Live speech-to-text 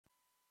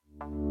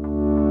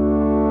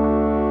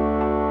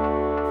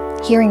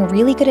Hearing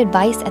really good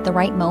advice at the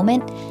right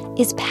moment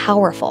is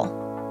powerful.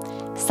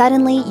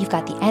 Suddenly, you've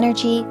got the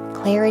energy,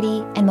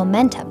 clarity, and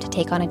momentum to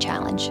take on a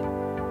challenge.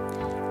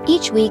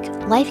 Each week,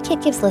 Life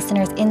Kit gives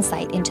listeners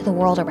insight into the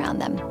world around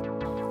them.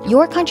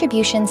 Your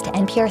contributions to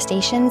NPR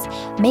stations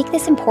make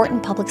this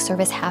important public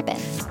service happen.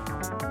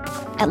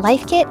 At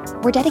Life Kit,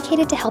 we're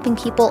dedicated to helping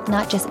people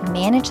not just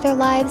manage their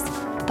lives,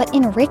 but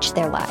enrich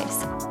their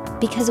lives.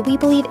 Because we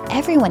believe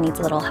everyone needs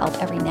a little help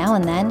every now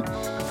and then,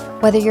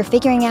 whether you're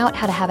figuring out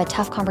how to have a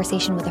tough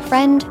conversation with a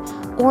friend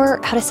or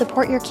how to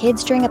support your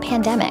kids during a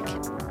pandemic.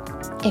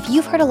 If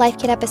you've heard a Life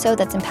Kit episode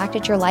that's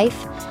impacted your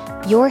life,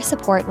 your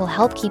support will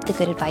help keep the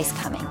good advice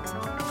coming.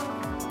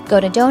 Go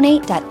to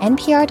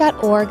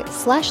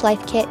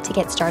donate.npr.org/lifekit to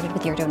get started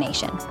with your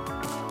donation.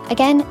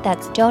 Again,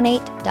 that's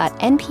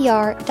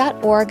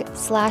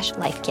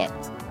donate.npr.org/lifekit.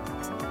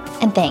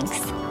 And thanks.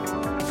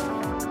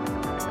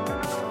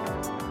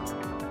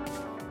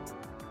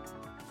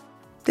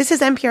 This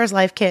is NPR's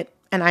Life Kit,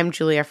 and I'm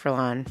Julia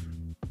Furlan.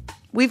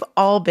 We've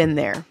all been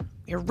there.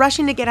 You're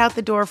rushing to get out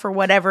the door for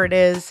whatever it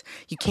is.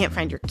 You can't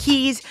find your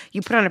keys.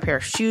 You put on a pair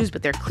of shoes,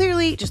 but they're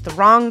clearly just the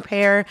wrong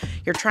pair.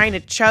 You're trying to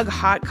chug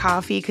hot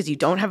coffee because you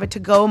don't have a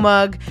to-go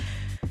mug.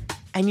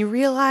 And you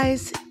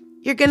realize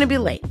you're going to be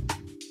late.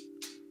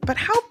 But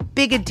how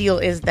big a deal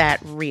is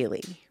that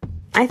really?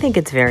 I think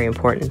it's very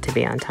important to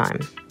be on time.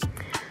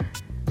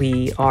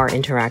 We are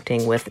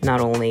interacting with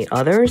not only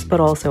others, but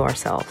also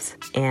ourselves.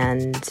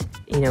 And,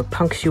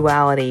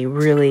 punctuality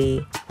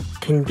really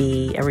can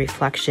be a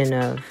reflection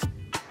of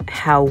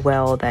how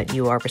well that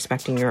you are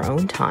respecting your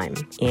own time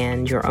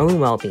and your own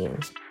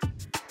well-being.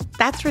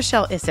 That's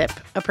Rochelle Issip,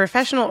 a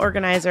professional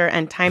organizer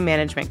and time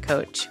management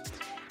coach.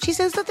 She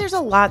says that there's a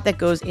lot that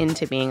goes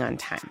into being on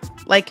time,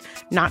 like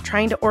not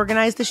trying to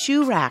organize the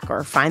shoe rack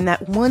or find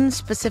that one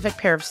specific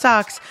pair of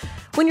socks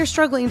when you're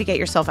struggling to get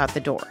yourself out the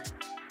door.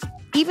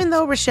 Even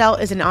though Rochelle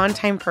is an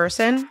on-time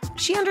person,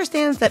 she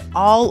understands that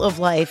all of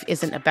life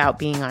isn't about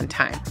being on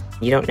time.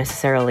 You don't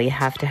necessarily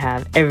have to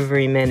have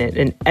every minute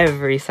and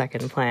every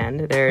second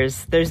planned.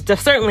 There's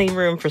certainly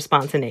room for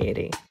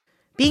spontaneity.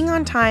 Being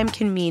on time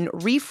can mean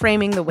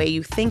reframing the way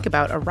you think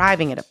about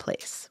arriving at a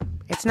place.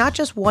 It's not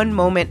just one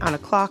moment on a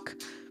clock,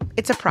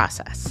 it's a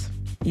process.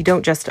 You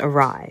don't just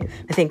arrive.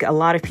 I think a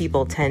lot of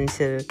people tend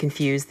to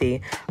confuse the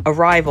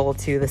arrival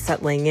to the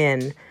settling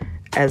in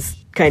as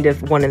kind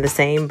of one and the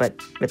same, but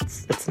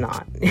it's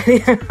not.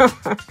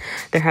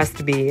 There has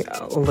to be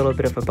a little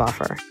bit of a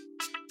buffer.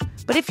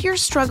 But if you're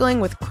struggling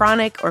with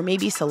chronic or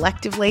maybe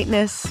selective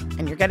lateness,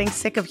 and you're getting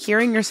sick of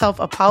hearing yourself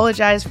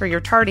apologize for your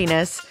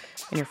tardiness,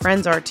 and your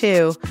friends are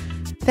too,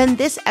 then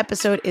this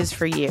episode is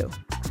for you.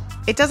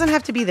 It doesn't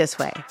have to be this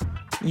way.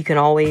 You can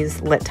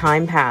always let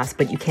time pass,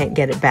 but you can't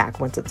get it back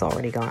once it's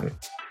already gone.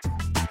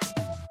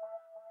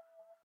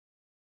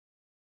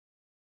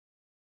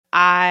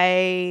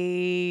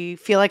 I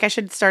feel like I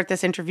should start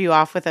this interview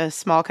off with a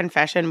small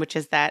confession, which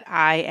is that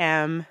I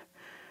am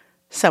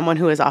someone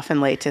who is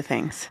often late to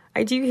things.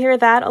 I do hear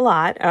that a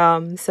lot,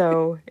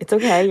 so it's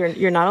okay.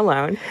 You're not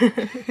alone.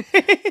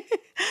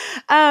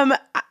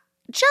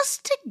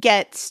 Just to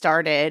get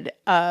started,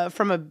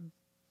 from a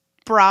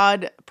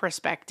broad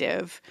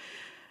perspective,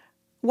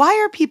 why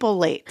are people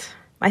late?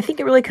 I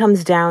think it really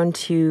comes down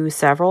to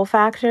several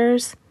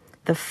factors.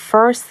 The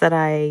first that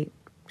I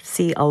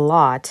see a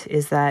lot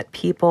is that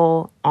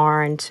people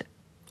aren't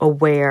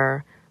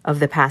aware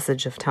of the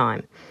passage of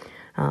time.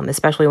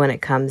 Especially when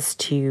it comes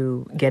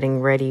to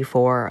getting ready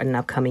for an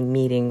upcoming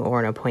meeting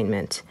or an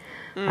appointment.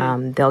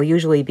 They'll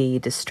usually be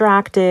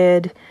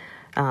distracted,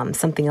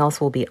 something else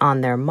will be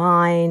on their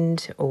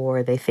mind,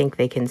 or they think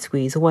they can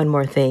squeeze one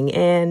more thing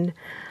in.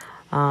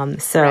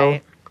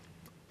 Right.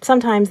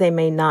 Sometimes they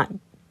may not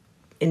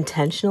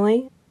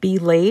intentionally be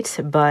late,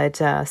 but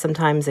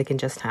sometimes it can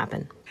just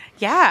happen.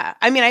 Yeah.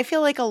 I mean, I feel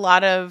like a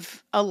lot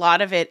of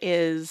it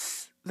is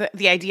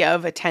the idea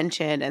of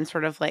attention and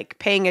sort of like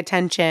paying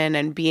attention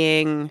and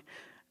being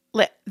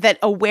that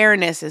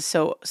awareness is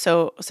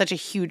such a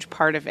huge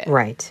part of it.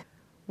 Right.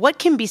 What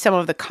can be some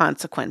of the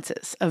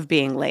consequences of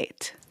being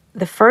late?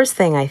 The first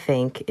thing I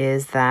think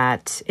is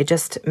that it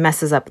just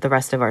messes up the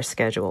rest of our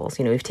schedules.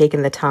 We've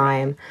taken the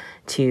time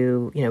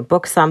to,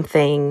 book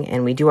something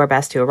and we do our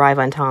best to arrive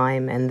on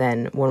time. And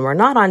then when we're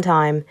not on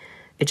time,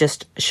 it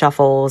just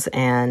shuffles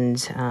and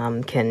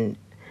can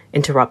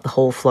interrupt the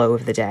whole flow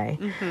of the day.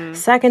 Mm-hmm.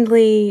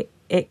 Secondly,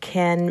 it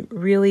can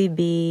really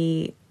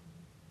be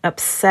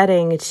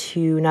upsetting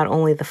to not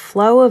only the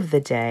flow of the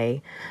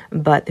day,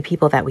 but the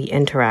people that we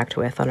interact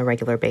with on a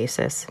regular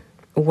basis.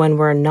 When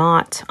we're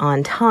not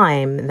on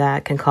time,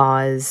 that can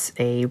cause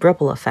a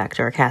ripple effect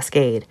or a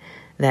cascade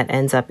that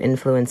ends up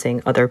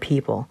influencing other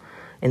people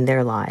in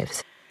their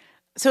lives.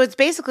 So it's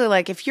basically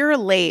like if you're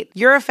late,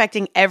 you're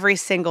affecting every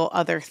single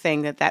other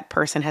thing that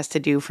person has to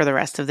do for the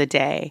rest of the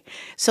day.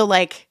 So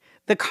like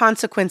the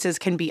consequences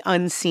can be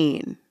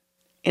unseen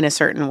in a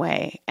certain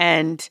way.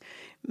 And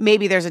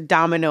maybe there's a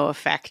domino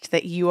effect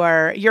that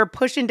you're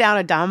pushing down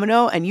a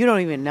domino and you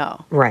don't even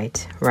know.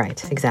 Right,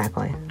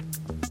 exactly.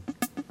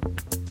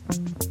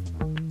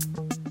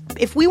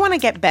 If we want to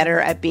get better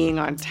at being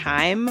on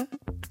time,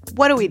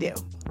 what do we do?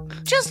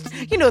 Just,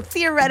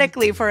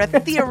 theoretically, for a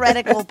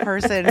theoretical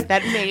person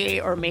that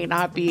may or may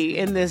not be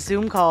in this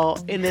Zoom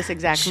call in this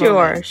exact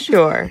moment.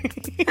 Sure.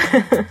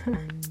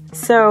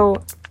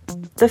 So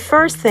the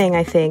first thing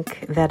I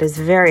think that is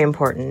very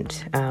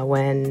important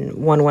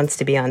when one wants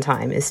to be on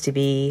time is to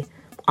be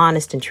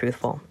honest and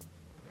truthful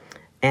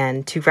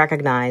and to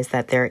recognize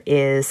that there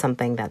is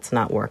something that's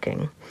not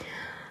working.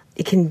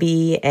 It can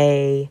be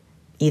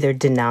either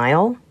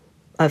denial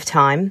of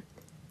time,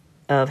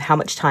 of how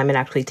much time it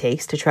actually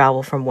takes to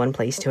travel from one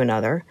place to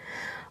another,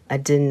 a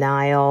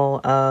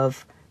denial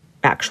of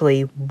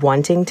actually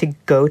wanting to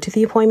go to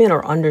the appointment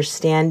or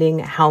understanding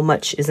how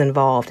much is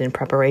involved in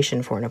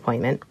preparation for an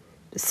appointment.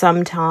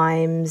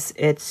 Sometimes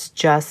it's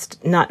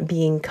just not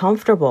being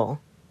comfortable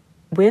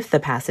with the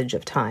passage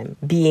of time,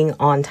 being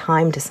on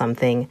time to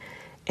something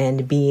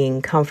and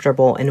being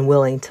comfortable and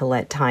willing to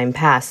let time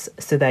pass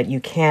so that you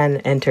can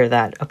enter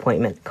that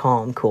appointment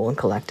calm, cool, and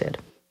collected.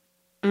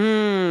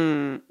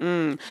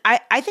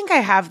 I think I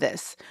have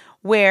this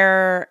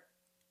where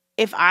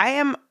if I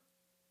am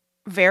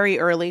very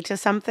early to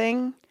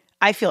something,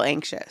 I feel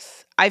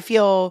anxious. I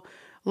feel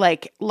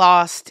like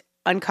lost,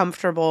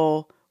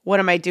 uncomfortable. What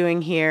am I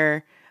doing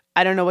here?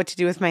 I don't know what to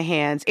do with my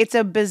hands. It's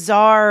a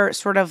bizarre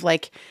sort of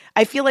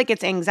I feel like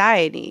it's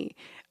anxiety.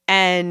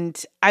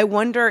 And I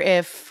wonder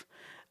if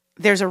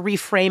there's a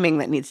reframing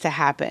that needs to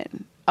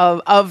happen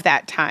of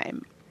that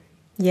time.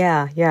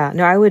 Yeah.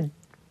 No, I would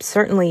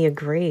certainly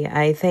agree.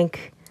 I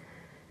think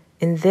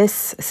in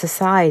this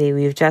society,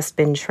 we've just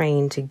been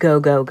trained to go,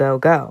 go, go,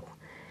 go.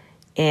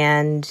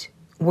 And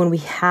when we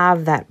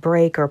have that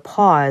break or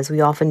pause,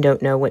 we often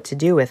don't know what to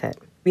do with it.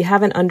 We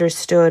haven't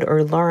understood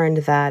or learned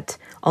that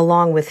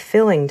along with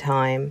filling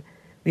time,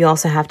 we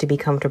also have to be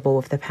comfortable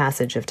with the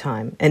passage of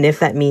time. And if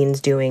that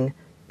means doing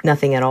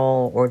nothing at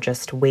all or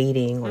just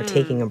waiting or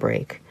taking a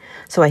break.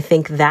 So I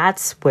think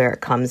that's where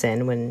it comes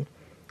in when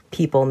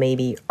people may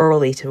be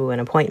early to an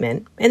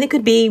appointment. And it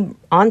could be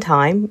on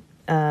time,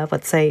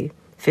 let's say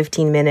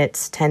 15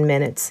 minutes, 10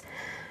 minutes,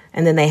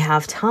 and then they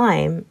have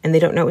time and they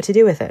don't know what to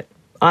do with it.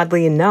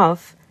 Oddly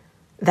enough,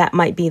 that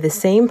might be the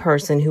same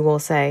person who will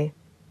say,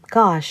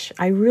 gosh,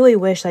 I really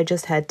wish I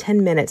just had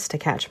 10 minutes to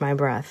catch my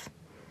breath.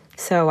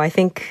 So I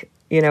think,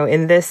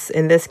 in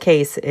this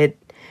case, it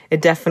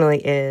definitely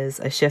is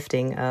a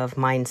shifting of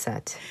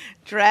mindset.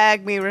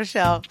 Drag me,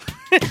 Rochelle.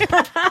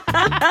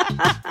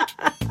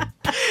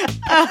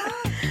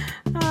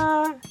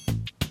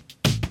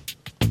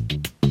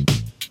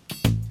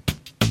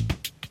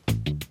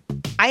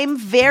 I am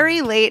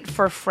very late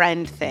for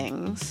friend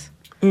things.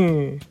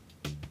 And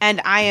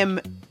I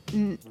am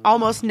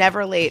almost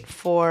never late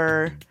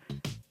for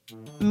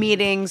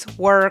meetings,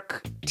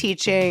 work,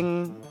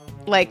 teaching,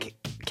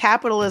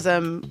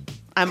 capitalism.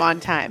 I'm on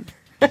time.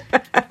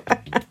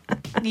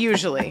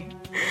 Usually.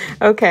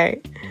 Okay.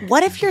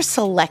 What if you're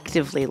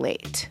selectively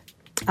late?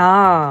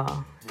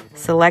 Oh,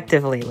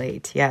 selectively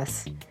late.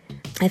 Yes.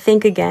 I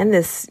think, again,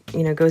 this,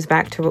 goes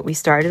back to what we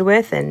started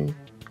with and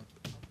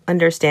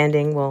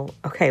understanding, well,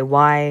 okay,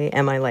 why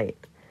am I late?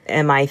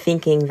 Am I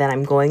thinking that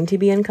I'm going to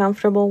be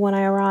uncomfortable when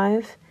I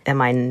arrive?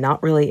 Am I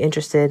not really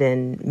interested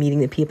in meeting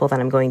the people that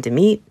I'm going to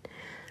meet?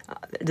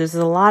 There's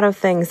a lot of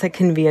things that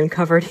can be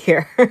uncovered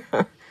here.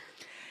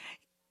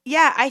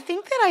 Yeah, I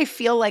think that I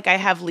feel like I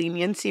have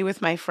leniency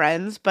with my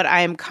friends, but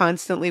I am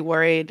constantly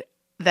worried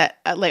that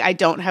I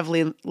don't have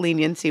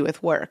leniency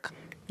with work.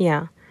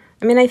 Yeah.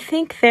 I mean, I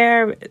think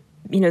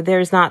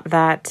there's not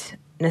that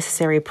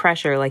necessary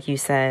pressure, like you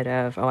said,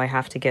 of, I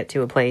have to get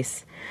to a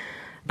place.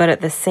 But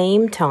at the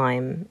same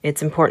time,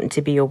 it's important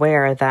to be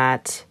aware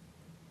that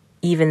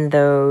even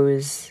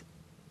those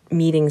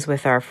meetings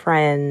with our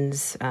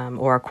friends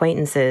or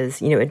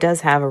acquaintances, it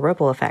does have a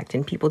ripple effect.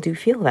 And people do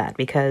feel that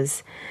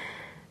because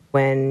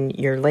when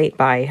you're late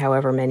by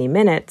however many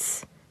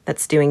minutes,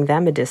 that's doing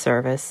them a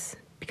disservice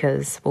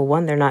because, well,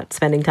 one, they're not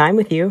spending time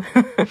with you.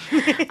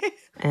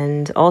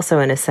 And also,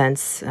 in a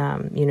sense,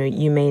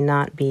 you may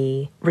not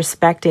be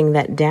respecting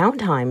that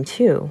downtime,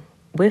 too,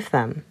 with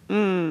them.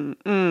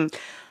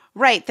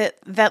 Right.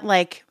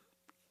 That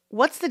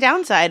what's the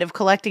downside of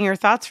collecting your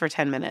thoughts for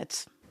 10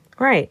 minutes?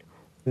 Right.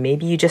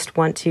 Maybe you just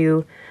want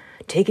to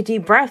take a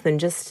deep breath and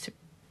just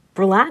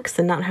relax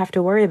and not have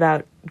to worry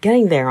about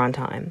getting there on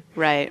time.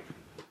 Right.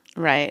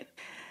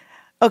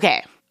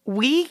 Okay.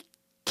 We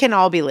can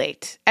all be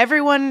late.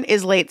 Everyone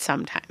is late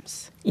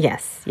sometimes.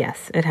 Yes,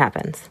 it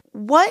happens.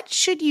 What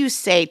should you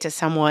say to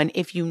someone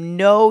if you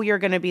know you're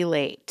going to be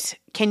late?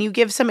 Can you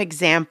give some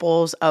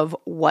examples of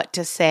what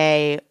to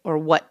say or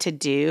what to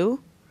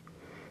do?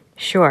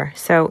 Sure.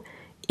 So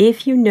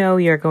if you know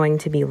you're going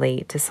to be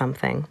late to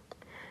something,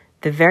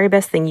 the very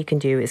best thing you can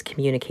do is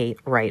communicate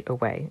right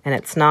away. And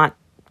it's not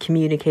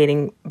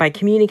communicating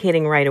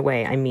right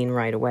away, I mean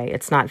right away.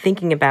 It's not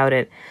thinking about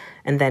it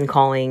and then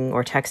calling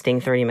or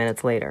texting 30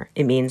 minutes later.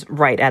 It means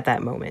right at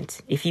that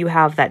moment. If you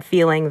have that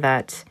feeling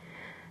that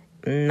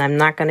I'm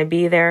not going to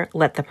be there,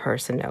 let the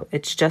person know.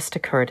 It's just a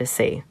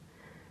courtesy.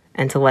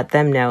 and to let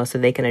them know so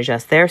they can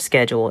adjust their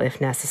schedule if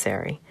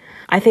necessary.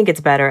 I think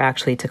it's better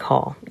actually to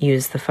call,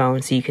 use the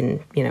phone so you can,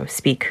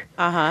 speak.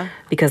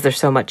 Because there's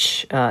so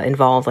much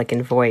involved, like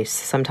in voice.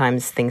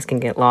 Sometimes things can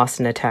get lost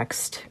in a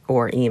text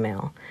or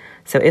email.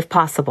 So if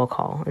possible,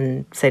 call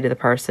and say to the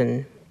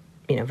person,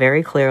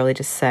 very clearly,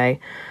 just say,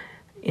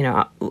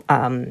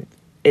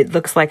 it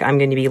looks like I'm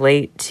going to be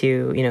late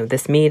to,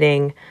 this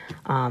meeting.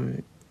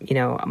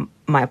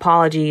 My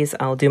apologies.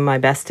 I'll do my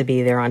best to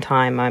be there on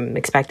time. I'm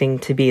expecting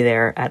to be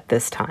there at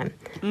this time.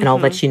 And I'll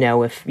let you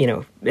know if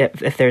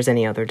there's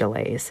any other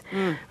delays.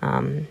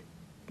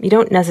 You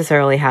don't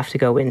necessarily have to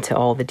go into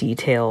all the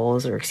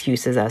details or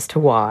excuses as to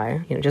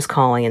why. Just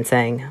calling and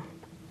saying,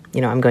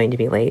 I'm going to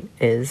be late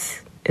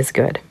is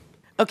good.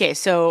 Okay,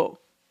 so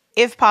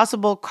if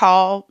possible,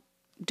 call.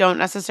 Don't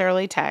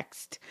necessarily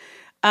text.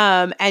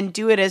 And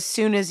do it as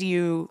soon as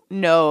you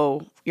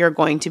know you're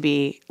going to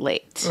be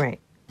late. Right.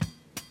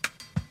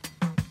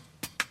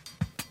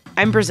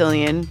 I'm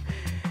Brazilian.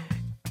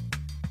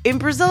 In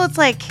Brazil, it's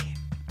like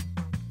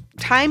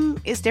time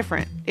is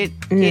different.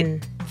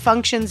 It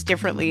functions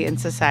differently in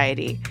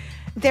society.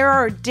 There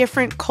are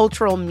different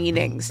cultural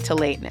meanings to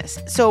lateness.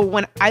 So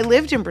when I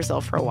lived in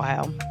Brazil for a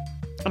while,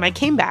 and I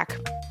came back,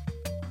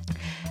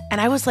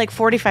 and I was like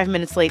 45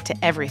 minutes late to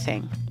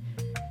everything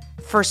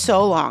for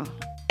so long.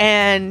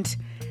 And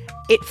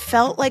it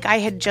felt like I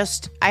had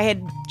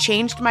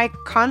changed my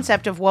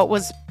concept of what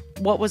was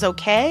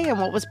okay and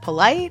what was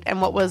polite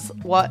and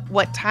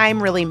what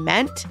time really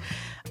meant.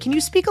 Can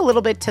you speak a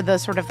little bit to the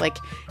sort of like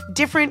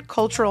different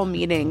cultural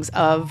meanings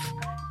of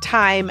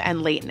time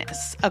and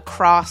lateness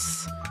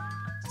across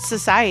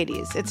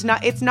societies? It's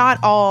not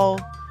all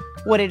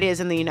what it is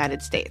in the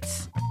United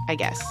States, I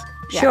guess.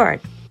 Yeah. Sure.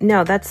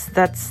 No, that's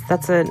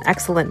an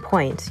excellent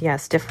point.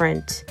 Yes,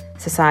 different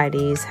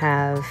societies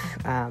have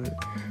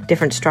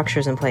different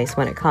structures in place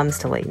when it comes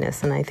to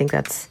lateness, and I think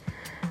that's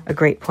a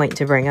great point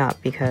to bring up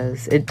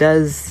because it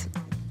does,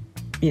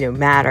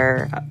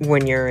 matter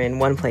when you're in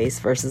one place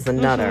versus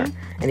another.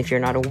 And if you're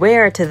not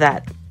aware to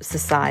that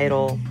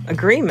societal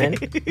agreement,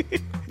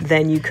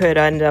 then you could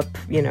end up,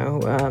 in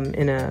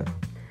a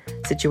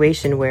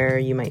situation where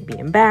you might be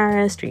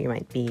embarrassed or you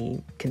might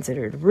be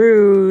considered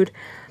rude.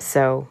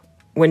 So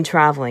when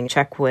traveling,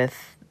 check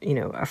with,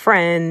 a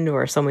friend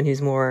or someone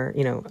who's more,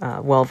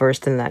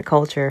 well-versed in that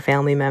culture,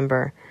 family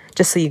member,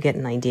 just so you get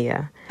an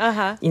idea.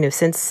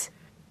 Since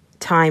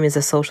time is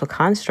a social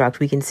construct,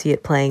 we can see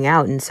it playing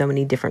out in so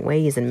many different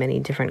ways in many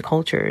different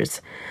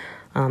cultures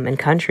and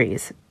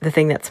countries. The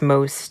thing that's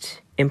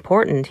most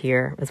important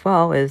here as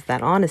well is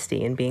that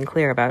honesty and being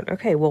clear about,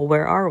 okay, well,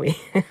 where are we?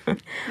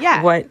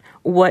 Yeah.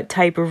 What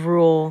type of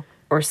rule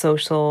or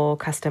social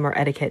custom or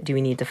etiquette do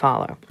we need to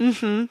follow?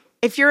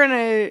 If you're in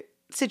a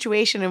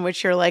situation in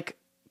which you're like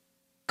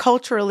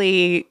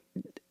culturally,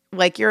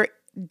 like you're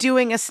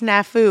doing a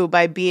snafu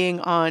by being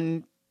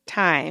on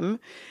time,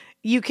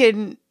 you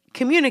can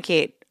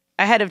communicate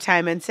ahead of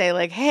time and say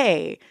like,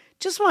 hey,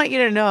 just want you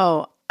to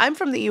know I'm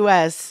from the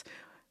US.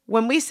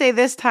 When we say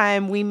this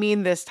time, we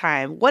mean this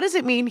time. What does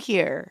it mean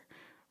here?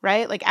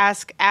 Right? Like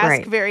ask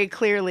right. Very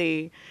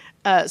clearly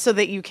so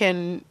that you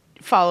can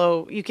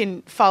follow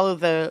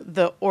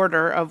the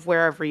order of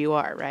wherever you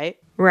are, right?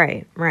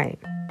 Right.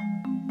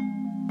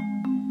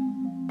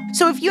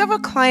 So if you have a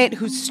client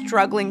who's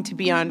struggling to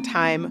be on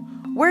time,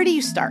 where do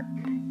you start?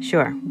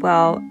 Sure.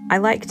 Well, I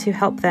like to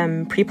help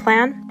them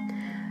pre-plan.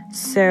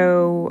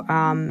 So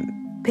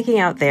picking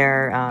out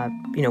their,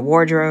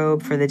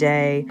 wardrobe for the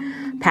day,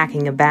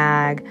 packing a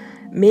bag,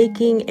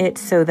 making it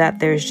so that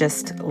there's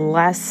just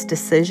less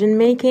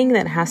decision-making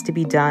that has to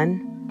be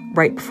done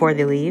right before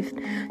they leave.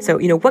 So,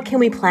 what can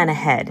we plan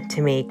ahead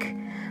to make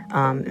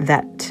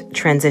that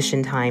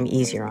transition time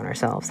easier on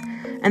ourselves?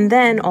 And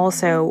then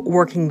also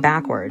working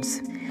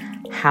backwards,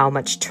 how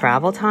much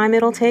travel time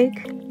it'll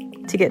take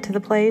to get to the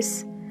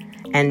place.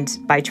 And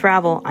by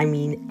travel, I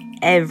mean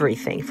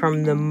everything.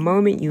 From the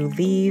moment you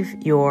leave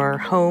your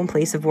home,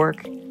 place of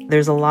work,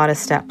 there's a lot of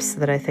steps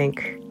that I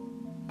think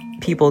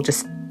people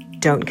just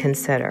don't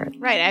consider.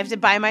 Right. I have to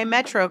buy my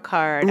Metro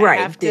card. Right.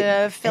 I have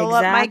to fill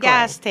up my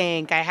gas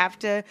tank. I have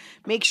to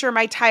make sure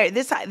my tire.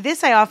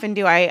 This I often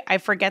do. I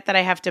forget that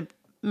I have to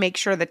make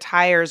sure the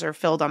tires are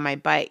filled on my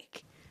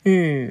bike.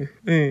 And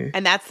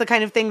that's the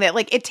kind of thing that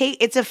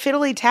it's a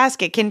fiddly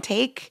task. It can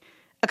take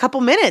a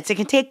couple minutes. It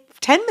can take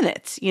 10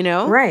 minutes,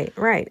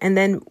 Right. And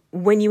then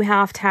when you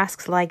have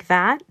tasks like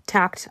that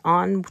tacked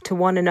on to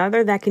one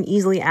another, that can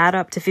easily add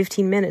up to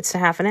 15 minutes to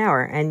half an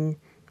hour. And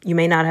you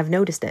may not have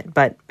noticed it,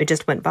 but it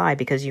just went by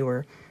because you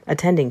were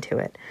attending to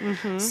it.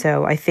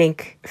 So I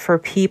think for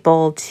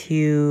people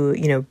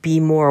to, be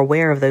more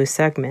aware of those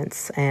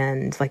segments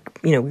and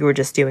we were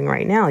just doing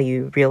right now,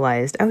 you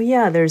realized, oh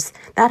yeah,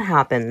 that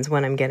happens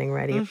when I'm getting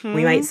ready.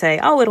 We might say,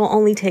 oh, it'll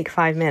only take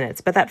 5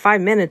 minutes, but that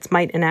 5 minutes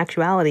might in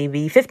actuality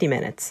be 50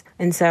 minutes.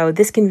 And so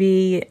this can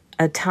be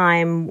a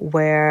time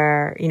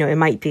where, it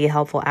might be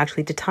helpful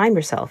actually to time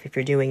yourself if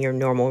you're doing your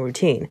normal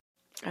routine.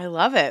 I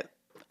love it.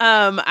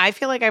 I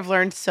feel like I've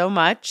learned so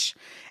much.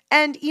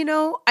 And,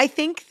 I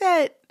think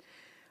that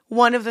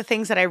one of the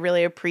things that I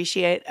really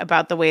appreciate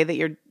about the way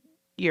that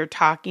you're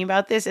talking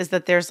about this is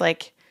that there's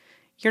like,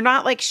 you're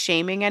not like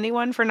shaming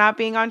anyone for not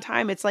being on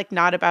time. It's like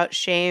not about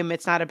shame.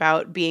 It's not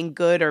about being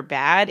good or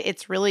bad.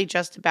 It's really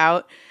just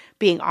about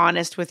being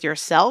honest with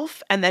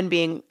yourself and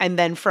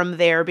then from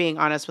there being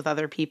honest with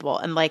other people.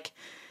 And like,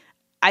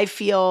 I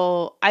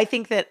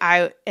think that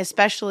I,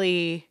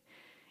 especially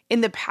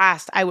in the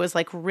past, I was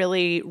like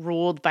really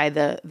ruled by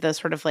the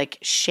sort of like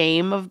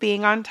shame of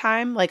being on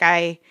time. Like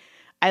I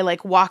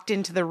like walked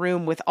into the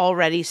room with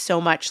already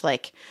so much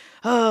like,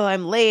 oh,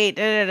 I'm late,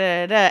 da,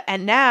 da, da, da.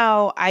 And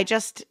now I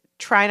just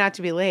try not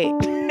to be late.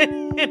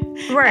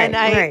 Right.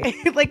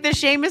 And like the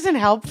shame isn't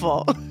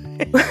helpful.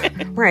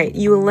 Right.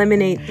 You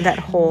eliminate that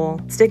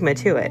whole stigma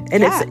to it.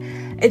 And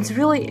it's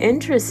really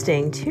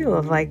interesting too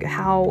of like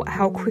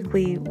how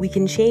quickly we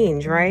can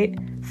change, right?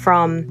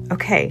 From,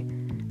 okay,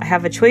 I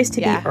have a choice to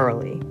be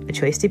early, a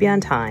choice to be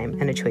on time,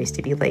 and a choice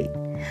to be late.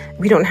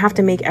 We don't have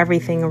to make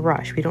everything a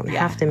rush. We don't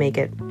have to make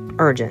it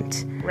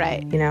urgent.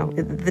 Right. You know,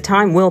 the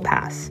time will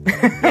pass.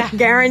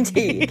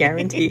 Guaranteed.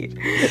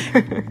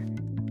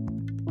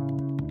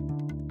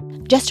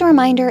 Just a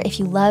reminder, if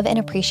you love and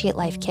appreciate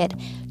Life Kit,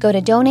 go to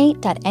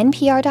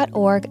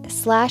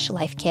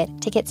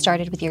donate.npr.org/lifekit to get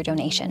started with your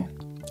donation.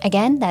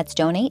 Again, that's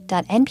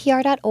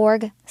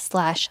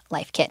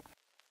donate.npr.org/lifekit.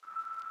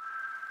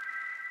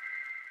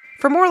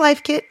 For more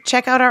Life Kit,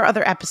 check out our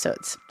other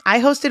episodes. I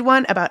hosted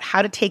one about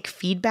how to take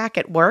feedback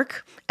at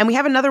work, and we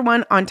have another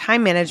one on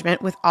time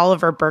management with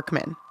Oliver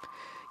Berkman.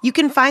 You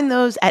can find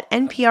those at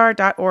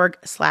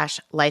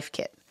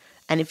npr.org/lifekit.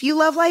 And if you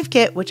love Life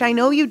Kit, which I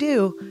know you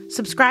do,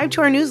 subscribe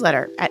to our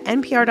newsletter at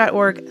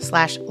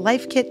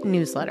npr.org/lifekit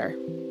newsletter.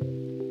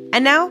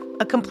 And now,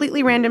 a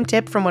completely random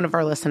tip from one of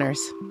our listeners.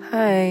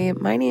 Hi,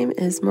 my name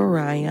is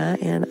Mariah,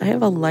 and I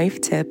have a life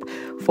tip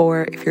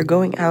for if you're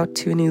going out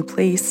to a new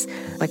place,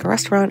 like a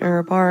restaurant or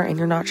a bar, and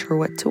you're not sure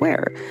what to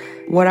wear.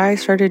 What I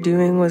started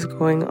doing was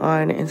going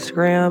on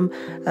Instagram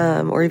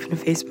or even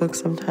Facebook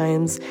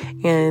sometimes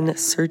and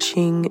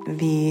searching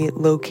the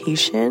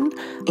location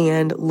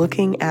and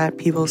looking at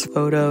people's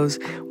photos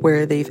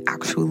where they've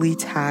actually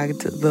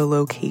tagged the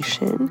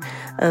location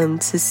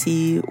to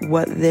see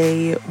what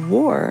they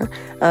wore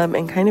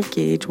and kind of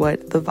gauge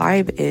what the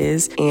vibe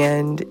is.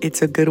 And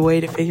it's a good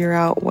way to figure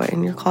out what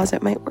in your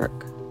closet might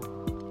work.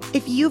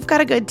 If you've got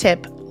a good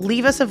tip,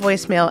 leave us a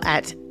voicemail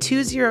at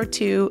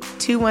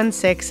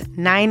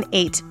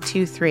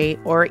 202-216-9823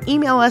 or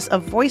email us a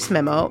voice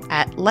memo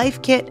at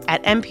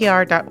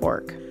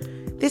lifekit@npr.org.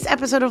 This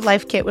episode of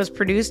Life Kit was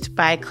produced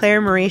by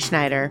Claire Marie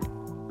Schneider.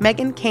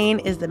 Megan Kane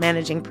is the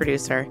managing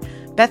producer.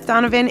 Beth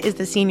Donovan is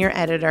the senior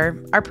editor.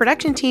 Our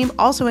production team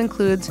also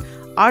includes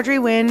Audrey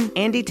Nguyen,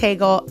 Andy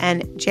Tagle,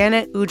 and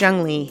Janet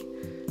Ujung Lee.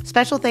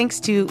 Special thanks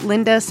to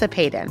Linda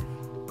Sapaden.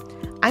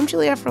 I'm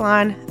Julia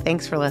Furlan.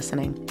 Thanks for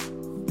listening.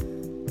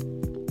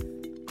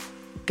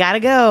 Gotta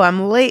go.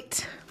 I'm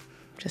late.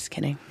 Just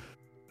kidding.